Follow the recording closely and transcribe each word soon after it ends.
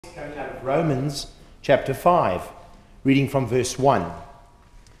text coming out of Romans chapter 5, reading from verse 1.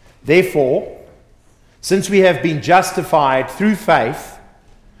 Therefore, since we have been justified through faith,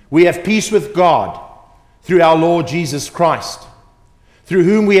 we have peace with God through our Lord Jesus Christ, through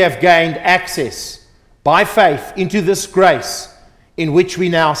whom we have gained access by faith into this grace in which we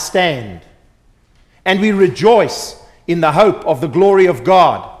now stand. And we rejoice in the hope of the glory of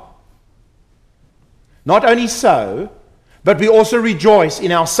God. Not only so, but we also rejoice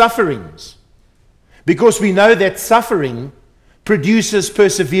in our sufferings, because we know that suffering produces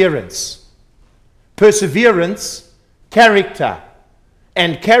perseverance. Perseverance, character,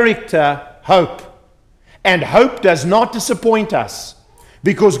 and character, hope. And hope does not disappoint us,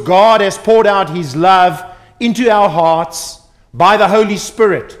 because God has poured out His love into our hearts by the Holy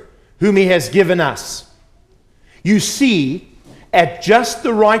Spirit, whom He has given us. You see, at just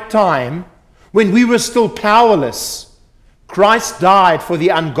the right time, when we were still powerless, Christ died for the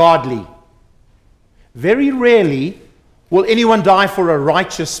ungodly. Very rarely will anyone die for a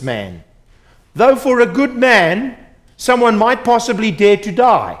righteous man, though for a good man, someone might possibly dare to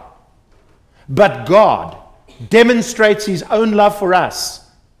die. But God demonstrates His own love for us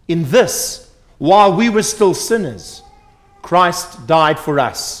in this: while we were still sinners, Christ died for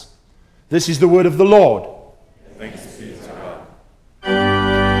us. This is the word of the Lord. Thanks be to God.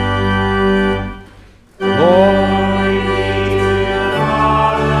 Lord,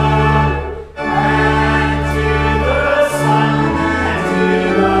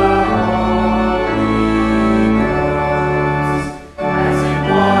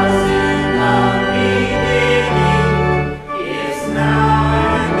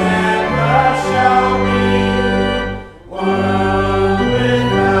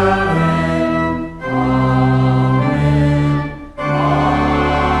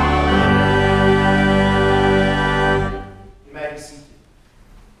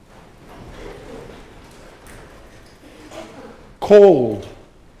 called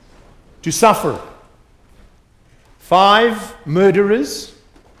to suffer. 5 murderers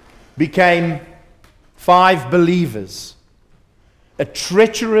became 5 believers. A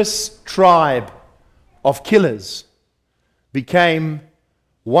treacherous tribe of killers became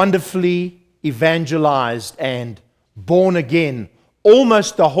wonderfully evangelized and born again.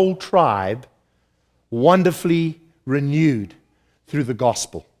 Almost the whole tribe wonderfully renewed through the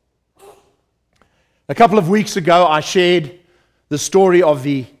gospel. A couple of weeks ago, I shared the story of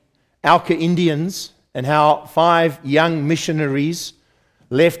the Auca Indians and how 5 young missionaries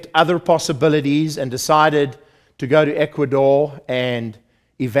left other possibilities and decided to go to Ecuador and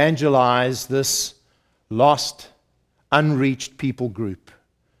evangelize this lost, unreached people group,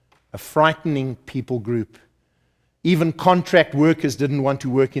 a frightening people group. Even contract workers didn't want to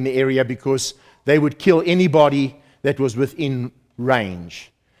work in the area because they would kill anybody that was within range.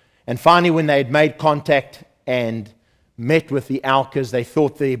 And finally, when they had made contact and met with the Aucas, they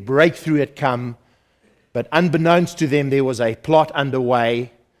thought the breakthrough had come, but unbeknownst to them, there was a plot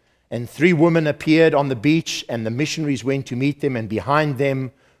underway, and 3 women appeared on the beach, and the missionaries went to meet them, and behind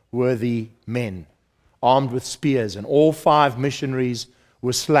them were the men, armed with spears, and all 5 missionaries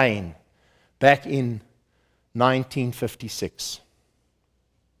were slain back in 1956.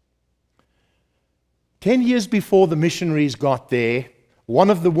 10 years before the missionaries got there, one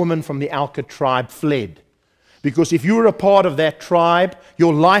of the women from the Auca tribe fled. Because if you were a part of that tribe,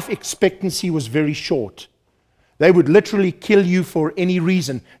 your life expectancy was very short. They would literally kill you for any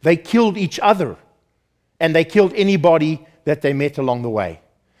reason. They killed each other, and they killed anybody that they met along the way.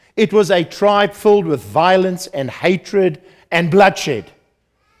 It was a tribe filled with violence and hatred and bloodshed.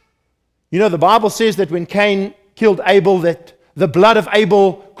 You know, the Bible says that when Cain killed Abel, that the blood of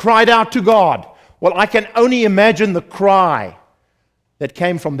Abel cried out to God. Well, I can only imagine the cry that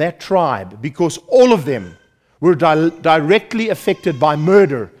came from that tribe, because all of them were directly affected by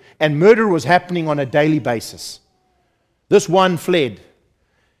murder, and murder was happening on a daily basis. This one fled,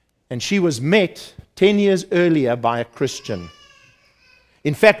 and she was met 10 years earlier by a Christian.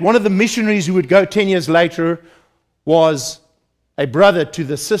 In fact, one of the missionaries who would go 10 years later was a brother to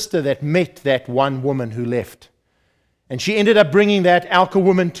the sister that met that one woman who left. And she ended up bringing that Auca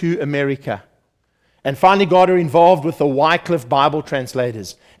woman to America, and finally got her involved with the Wycliffe Bible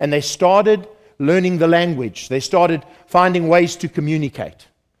translators, and they started learning the language. They started finding ways to communicate.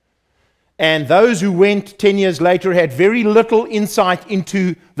 And those who went 10 years later had very little insight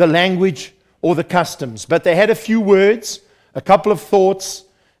into the language or the customs, but they had a few words, a couple of thoughts,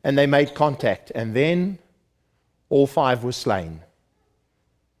 and they made contact. And then all 5 were slain.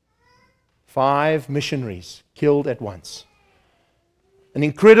 5 missionaries killed at once. An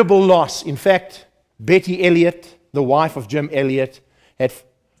incredible loss. In fact, Betty Elliott, the wife of Jim Elliott, had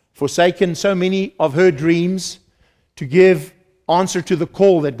forsaken so many of her dreams to give answer to the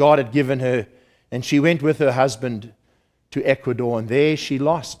call that God had given her. And she went with her husband to Ecuador, and there she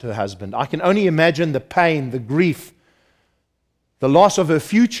lost her husband. I can only imagine the pain, the grief, the loss of her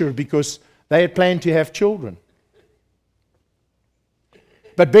future, because they had planned to have children.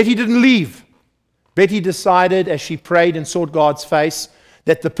 But Betty didn't leave. Betty decided, as she prayed and sought God's face,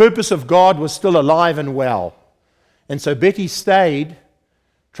 that the purpose of God was still alive and well. And so Betty stayed,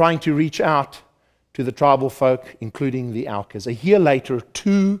 trying to reach out to the tribal folk, including the Aucas. A year later,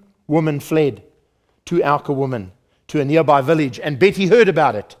 2 women fled, 2 Auca women, to a nearby village, and Betty heard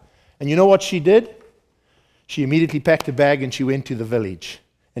about it. And you know what she did? She immediately packed a bag and she went to the village,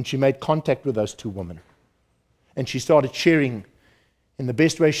 and she made contact with those 2 women. And she started sharing, in the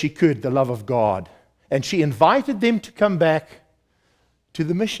best way she could, the love of God. And she invited them to come back to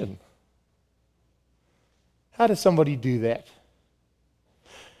the mission. How does somebody do that?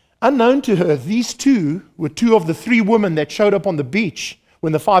 Unknown to her, these 2 were 2 of the 3 women that showed up on the beach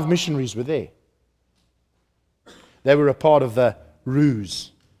when the 5 missionaries were there. They were a part of the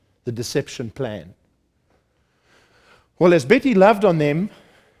ruse, the deception plan. Well, as Betty loved on them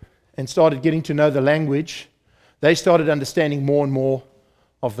and started getting to know the language, they started understanding more and more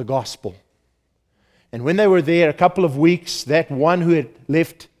of the gospel. And when they were there a couple of weeks, that one who had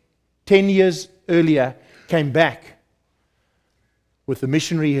left 10 years earlier came back with the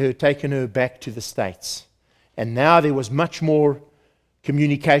missionary who had taken her back to the States. And now there was much more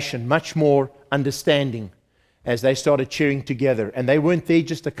communication, much more understanding as they started cheering together. And they weren't there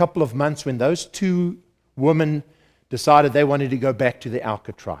just a couple of months when those 2 women decided they wanted to go back to the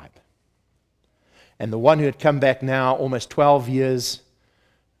Auca tribe. And the one who had come back now, almost 12 years,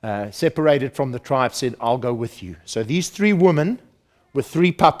 separated from the tribe, said, "I'll go with you." So these 3 women with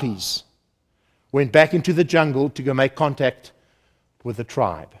 3 puppies went back into the jungle to go make contact with the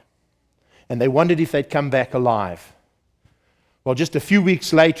tribe. And they wondered if they'd come back alive. Well, just a few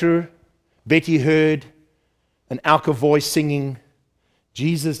weeks later, Betty heard an Auca voice singing,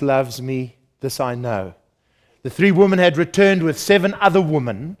 "Jesus loves me, this I know." The 3 women had returned with 7 other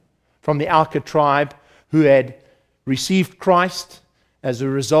women from the Auca tribe who had received Christ as a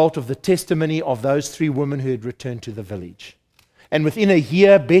result of the testimony of those 3 women who had returned to the village. And within a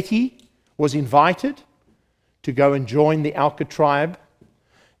year, Betty was invited to go and join the Auca tribe.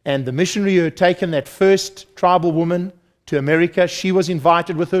 And the missionary who had taken that first tribal woman to America, she was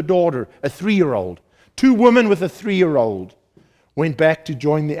invited with her daughter, a 3-year-old. 2 women with a 3-year-old went back to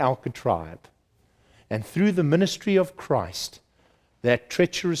join the Auca tribe. And through the ministry of Christ, that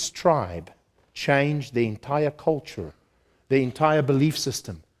treacherous tribe changed their entire culture, their entire belief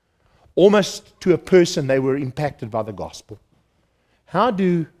system. Almost to a person, they were impacted by the gospel. How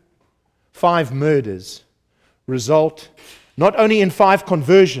do 5 murders result not only in 5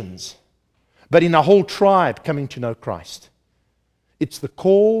 conversions, but in a whole tribe coming to know Christ? It's the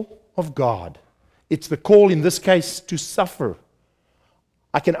call of God. It's the call, in this case, to suffer.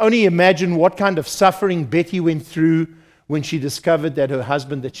 I can only imagine what kind of suffering Betty went through when she discovered that her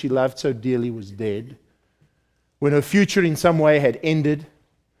husband that she loved so dearly was dead, when her future in some way had ended,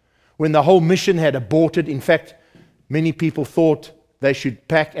 when the whole mission had aborted. In fact, many people thought they should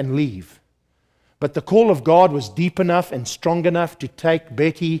pack and leave. But the call of God was deep enough and strong enough to take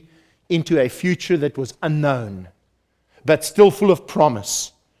Betty into a future that was unknown, but still full of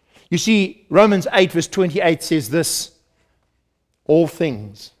promise. You see, Romans 8 verse 28 says this: "All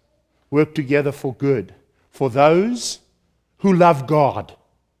things work together for good, for those who love God,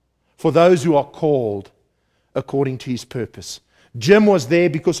 for those who are called according to His purpose." Jim was there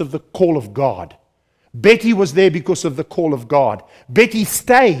because of the call of God. Betty was there because of the call of God. Betty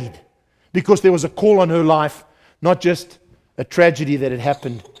stayed because there was a call on her life, not just a tragedy that had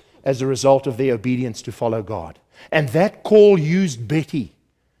happened as a result of their obedience to follow God. And that call used Betty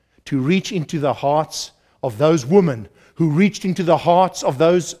to reach into the hearts of those women, who reached into the hearts of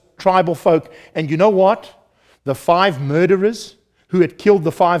those tribal folk. And you know what? The 5 murderers who had killed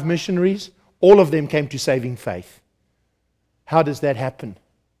the 5 missionaries, all of them came to saving faith. How does that happen?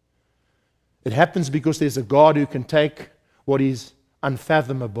 It happens because there's a God who can take what is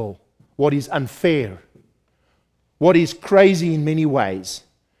unfathomable, what is unfair, what is crazy in many ways.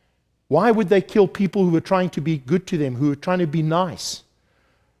 Why would they kill people who were trying to be good to them, who were trying to be nice?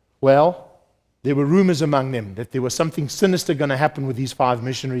 Well, there were rumors among them that there was something sinister going to happen with these 5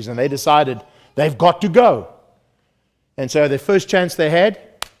 missionaries, and they decided they've got to go. And so the first chance they had,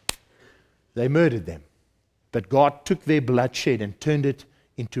 they murdered them. But God took their bloodshed and turned it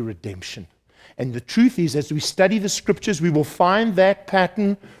into redemption. And the truth is, as we study the scriptures, we will find that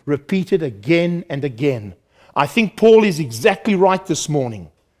pattern repeated again and again. I think Paul is exactly right this morning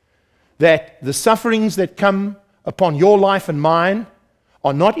that the sufferings that come upon your life and mine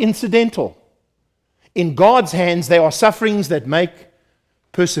are not incidental. In God's hands, they are sufferings that make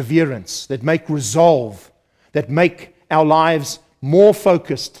perseverance, that make resolve, that make our lives more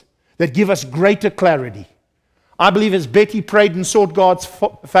focused, that give us greater clarity. I believe as Betty prayed and sought God's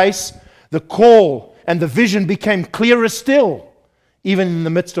face, the call and the vision became clearer still, even in the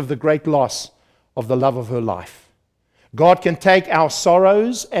midst of the great loss of the love of her life. God can take our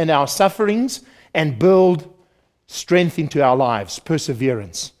sorrows and our sufferings and build strength into our lives,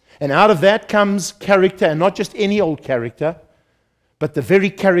 perseverance. And out of that comes character, and not just any old character, but the very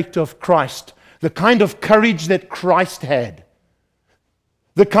character of Christ, the kind of courage that Christ had,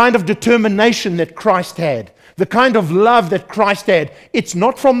 the kind of determination that Christ had, the kind of love that Christ had. It's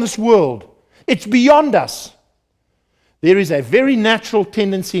not from this world. It's beyond us. There is a very natural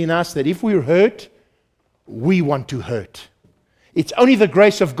tendency in us that if we're hurt, we want to hurt. It's only the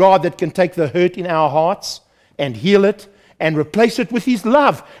grace of God that can take the hurt in our hearts and heal it and replace it with His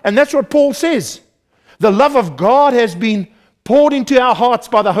love. And that's what Paul says. The love of God has been poured into our hearts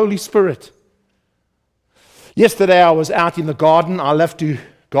by the Holy Spirit. Yesterday I was out in the garden. I love to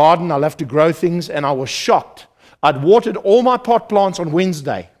garden, I love to grow things, and I was shocked. I'd watered all my pot plants on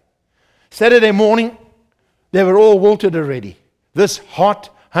Wednesday. Saturday morning, they were all wilted already. This hot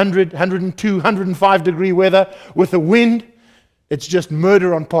 100, 102, 105 degree weather with the wind, it's just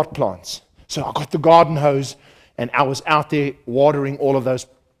murder on pot plants. So I got the garden hose and I was out there watering all of those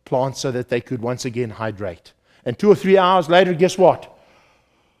plants so that they could once again hydrate. And 2 or 3 hours later, guess what?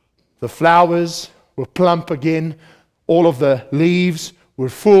 The flowers were plump again. All of the leaves were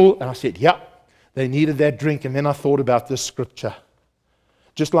full. And I said, yep, they needed that drink. And then I thought about this scripture.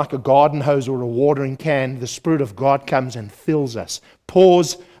 Just like a garden hose or a watering can, the Spirit of God comes and fills us,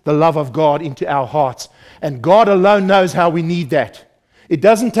 pours the love of God into our hearts. And God alone knows how we need that. It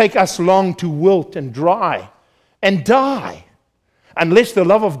doesn't take us long to wilt and dry and die unless the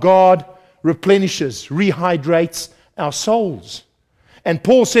love of God replenishes, rehydrates our souls. And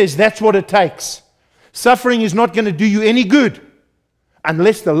Paul says that's what it takes. Suffering is not going to do you any good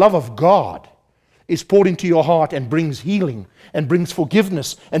unless the love of God is poured into your heart and brings healing and brings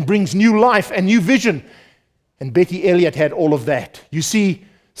forgiveness and brings new life and new vision. And Betty Elliott had all of that. You see,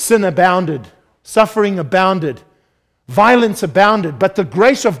 sin abounded, suffering abounded, violence abounded, but the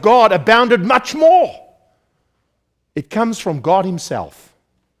grace of God abounded much more. It comes from God Himself.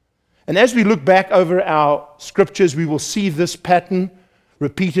 And as we look back over our scriptures, we will see this pattern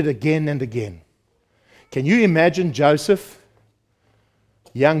repeated again and again. Can you imagine Joseph?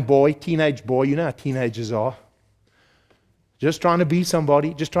 Young boy, teenage boy, you know how teenagers are. Just trying to be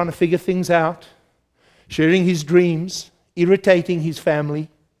somebody, just trying to figure things out, sharing his dreams, irritating his family,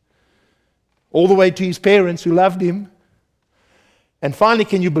 all the way to his parents who loved him. And finally,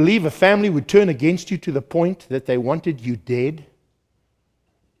 can you believe a family would turn against you to the point that they wanted you dead?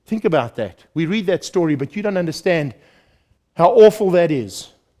 Think about that. We read that story, but you don't understand how awful that is.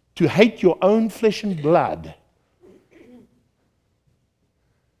 To hate your own flesh and blood.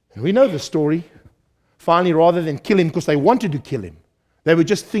 And we know the story. Finally, rather than kill him, because they wanted to kill him, they were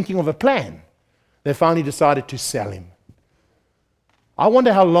just thinking of a plan. They finally decided to sell him. I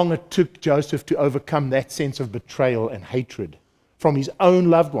wonder how long it took Joseph to overcome that sense of betrayal and hatred from his own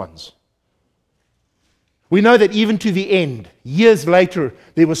loved ones. We know that even to the end, years later,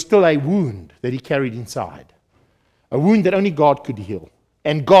 there was still a wound that he carried inside. A wound that only God could heal.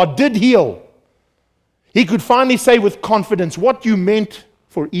 And God did heal. He could finally say with confidence, what you meant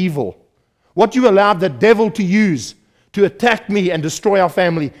for evil, what you allowed the devil to use to attack me and destroy our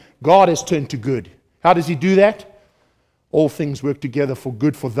family, God has turned to good. How does He do that? All things work together for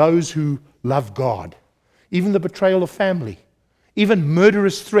good for those who love God. Even the betrayal of family, even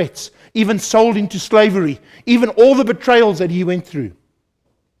murderous threats, even sold into slavery, even all the betrayals that he went through.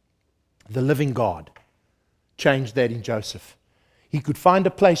 The living God changed that in Joseph. He could find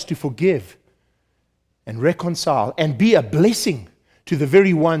a place to forgive and reconcile and be a blessing to the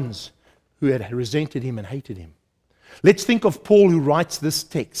very ones who had resented him and hated him. Let's think of Paul, who writes this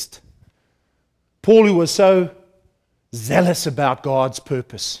text. Paul, who was so zealous about God's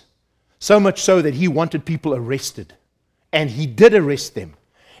purpose, so much so that he wanted people arrested. And he did arrest them.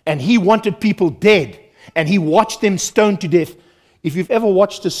 And he wanted people dead. And he watched them stoned to death. If you've ever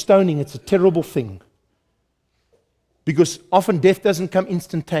watched a stoning, it's a terrible thing. Because often death doesn't come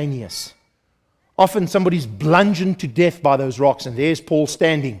instantaneous. Often somebody's bludgeoned to death by those rocks, and there's Paul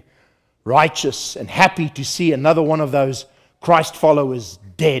standing, righteous and happy to see another one of those Christ followers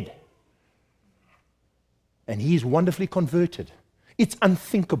dead. And he's wonderfully converted. It's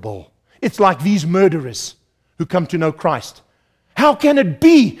unthinkable. It's like these murderers who come to know Christ. How can it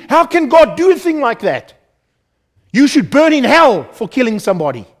be? How can God do a thing like that? You should burn in hell for killing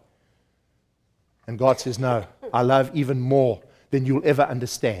somebody. And God says, no, I love even more than you'll ever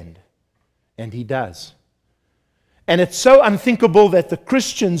understand. And He does. And it's so unthinkable that the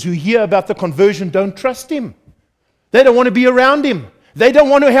Christians who hear about the conversion don't trust Him. They don't want to be around Him. They don't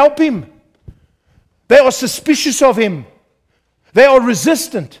want to help Him. They are suspicious of Him. They are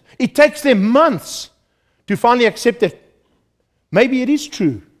resistant. It takes them months to finally accept that maybe it is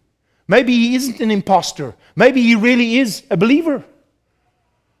true. Maybe he isn't an imposter. Maybe he really is a believer.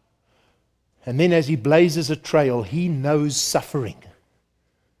 And then as he blazes a trail, he knows suffering.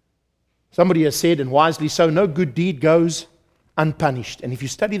 Somebody has said, and wisely so, no good deed goes unpunished. And if you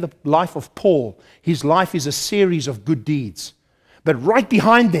study the life of Paul, his life is a series of good deeds. But right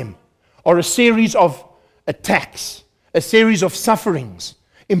behind them are a series of attacks, a series of sufferings,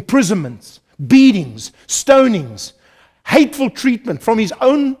 imprisonments, beatings, stonings, hateful treatment from his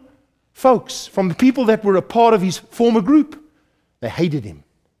own folks, from the people that were a part of his former group. They hated him.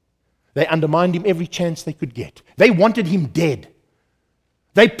 They undermined him every chance they could get. They wanted him dead.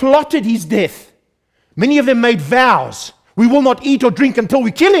 They plotted his death. Many of them made vows. We will not eat or drink until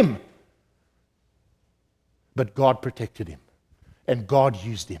we kill him. But God protected him. And God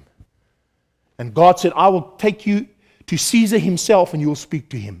used him. And God said, I will take you to Caesar himself and you will speak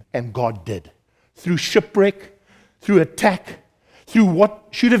to him. And God did. Through shipwreck, through attack, through what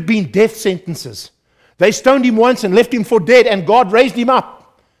should have been death sentences. They stoned him once and left him for dead, and God raised him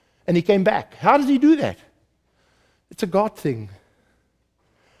up. And he came back. How does he do that? It's a God thing.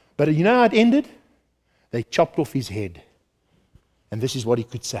 But you know how it ended? They chopped off his head. And this is what he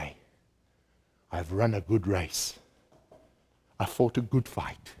could say. I've run a good race. I fought a good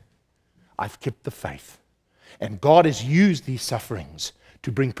fight. I've kept the faith. And God has used these sufferings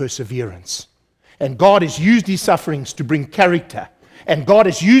to bring perseverance. And God has used these sufferings to bring character. And God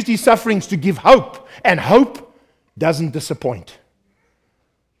has used these sufferings to give hope. And hope doesn't disappoint.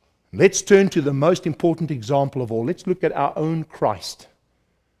 Let's turn to the most important example of all. Let's look at our own Christ.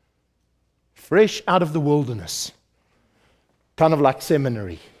 Fresh out of the wilderness. Kind of like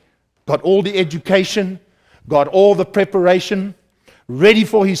seminary. Got all the education. Got all the preparation. Ready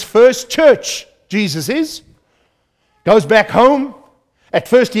for his first church, Jesus is. Goes back home. At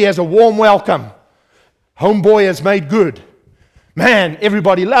first he has a warm welcome. Homeboy has made good. Man,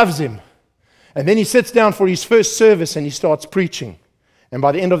 everybody loves him. And then he sits down for his first service and he starts preaching. And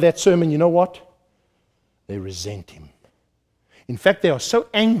by the end of that sermon, you know what? They resent him. In fact, they are so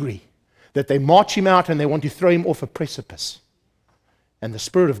angry that they march him out and they want to throw him off a precipice. And the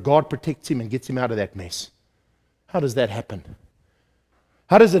Spirit of God protects him and gets him out of that mess. How does that happen?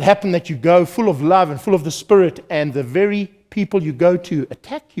 How does it happen that you go full of love and full of the Spirit and the very people you go to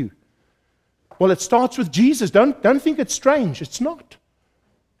attack you? Well, it starts with Jesus. Don't think it's strange. It's not.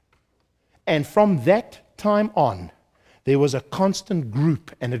 And from that time on, there was a constant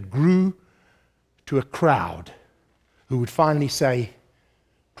group, and it grew to a crowd who would finally say,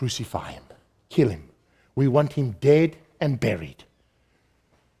 crucify him, kill him. We want him dead and buried.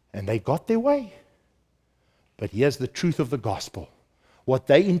 And they got their way. But here's the truth of the gospel. What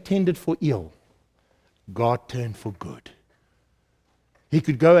they intended for ill, God turned for good. He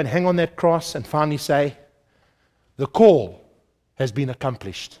could go and hang on that cross and finally say, the call has been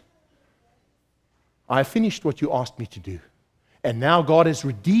accomplished. I have finished what you asked me to do. And now God has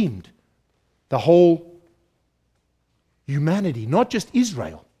redeemed the whole humanity, not just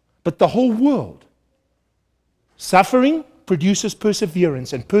Israel, but the whole world. Suffering produces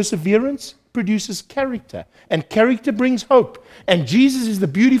perseverance, and perseverance produces character, and character brings hope. And Jesus is the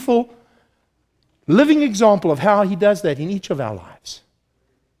beautiful living example of how he does that in each of our lives.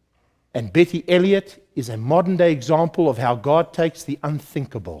 And Betty Elliott is a modern-day example of how God takes the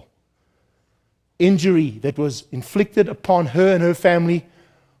unthinkable. Injury that was inflicted upon her and her family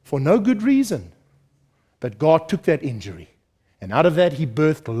for no good reason. But God took that injury. And out of that he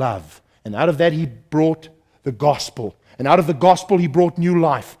birthed love. And out of that he brought the gospel. And out of the gospel he brought new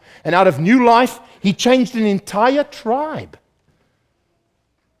life. And out of new life he changed an entire tribe.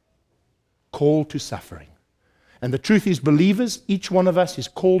 Called to suffering. And the truth is, believers, each one of us is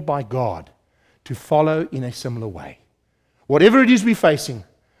called by God to follow in a similar way. Whatever it is we're facing,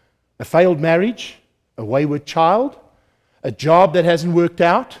 a failed marriage, a wayward child, a job that hasn't worked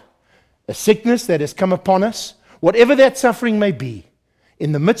out, a sickness that has come upon us, whatever that suffering may be,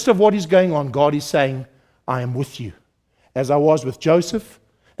 in the midst of what is going on, God is saying, I am with you. As I was with Joseph,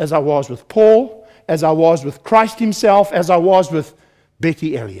 as I was with Paul, as I was with Christ himself, as I was with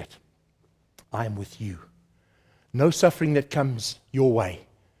Betty Elliott. I am with you. No suffering that comes your way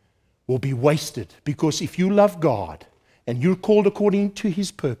will be wasted, because if you love God and you're called according to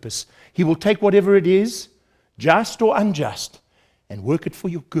His purpose, He will take whatever it is, just or unjust, and work it for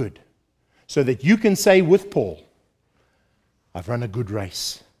your good, so that you can say with Paul, I've run a good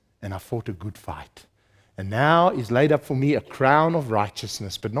race, and I've fought a good fight. And now is laid up for me a crown of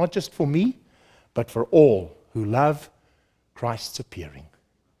righteousness, but not just for me, but for all who love Christ's appearing.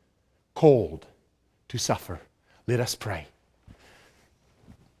 Called to suffer. Let us pray.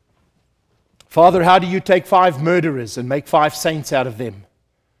 Father, how do you take 5 murderers and make 5 saints out of them?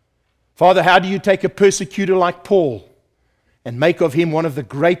 Father, how do you take a persecutor like Paul and make of him one of the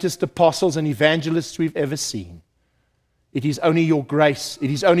greatest apostles and evangelists we've ever seen? It is only your grace. It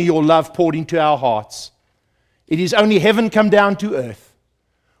is only your love poured into our hearts. It is only heaven come down to earth.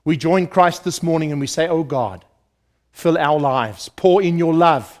 We join Christ this morning and we say, oh God, fill our lives. Pour in your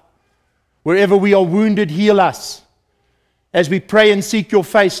love. Wherever we are wounded, heal us. As we pray and seek your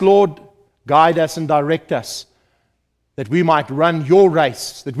face, Lord, guide us and direct us, that we might run your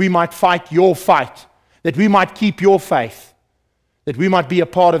race, that we might fight your fight, that we might keep your faith, that we might be a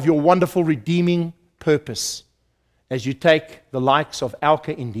part of your wonderful redeeming purpose as you take the likes of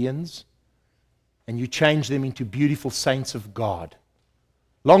Alka Indians and you change them into beautiful saints of God.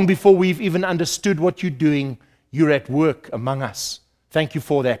 Long before we've even understood what you're doing, you're at work among us. Thank you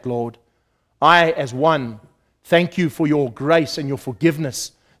for that, Lord. I, as one, thank you for your grace and your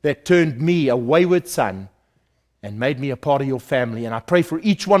forgiveness that turned me, a wayward son, and made me a part of your family. And I pray for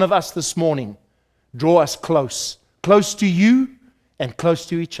each one of us this morning, draw us close, close to you and close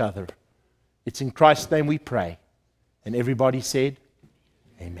to each other. It's in Christ's name we pray. And everybody said,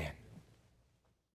 amen.